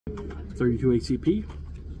32 ACP,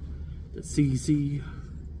 the cz50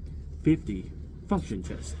 function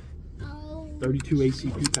test. 32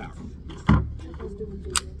 ACP power.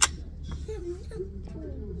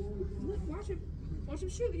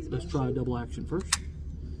 Let's try double action first.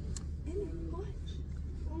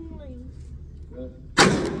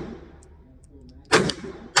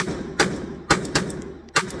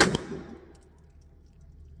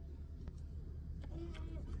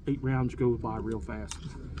 8 rounds go by real fast.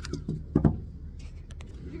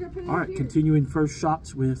 All right, continuing first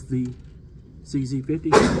shots with the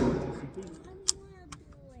cz50.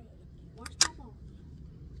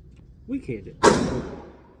 We can't do it. Did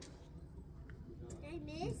I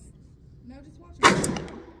miss? No, just watch it.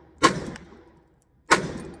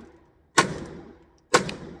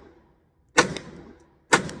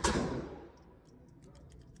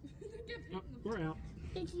 Oh, we're out.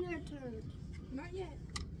 It's your turn. Not yet.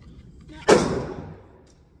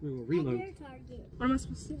 We will reload. Your target. What am I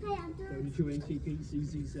supposed to do? Hey, I'm doing. 32 ACP,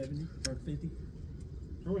 cz70 or 50.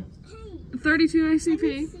 Go around. Hey. 32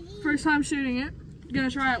 ACP. First time shooting it. Gonna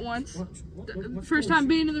try it once. Watch First Tori time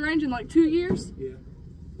being in the range in like 2 years. Yeah.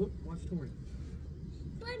 Look, watch Tori.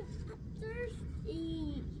 But I'm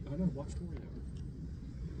thirsty. I know, watch Tori now.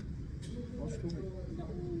 Watch Tori. No,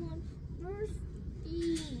 I'm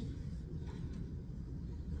thirsty.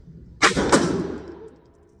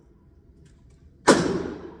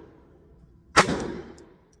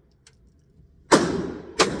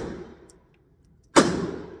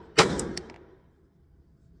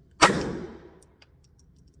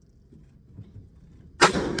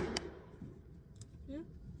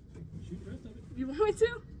 Shoot the rest of it. You want me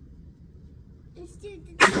to? Let's do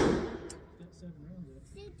the Got 7 rounds left.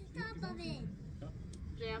 shoot the top of it.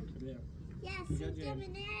 Jammed. Yeah. Yeah, You shoot got them jammed.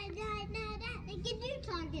 in there. Like a new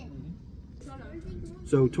target.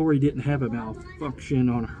 So Tori didn't have a malfunction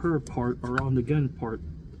on her part or on the gun part.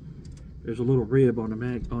 There's a little rib on the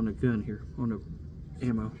on the gun here, on the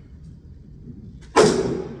ammo.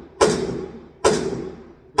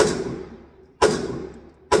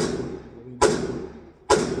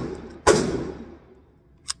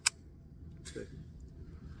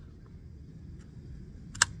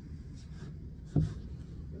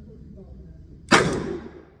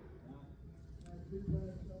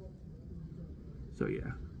 So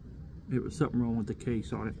yeah, it was something wrong with the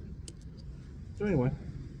case on it. So anyway,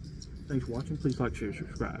 thanks for watching. Please like, share,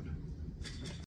 subscribe.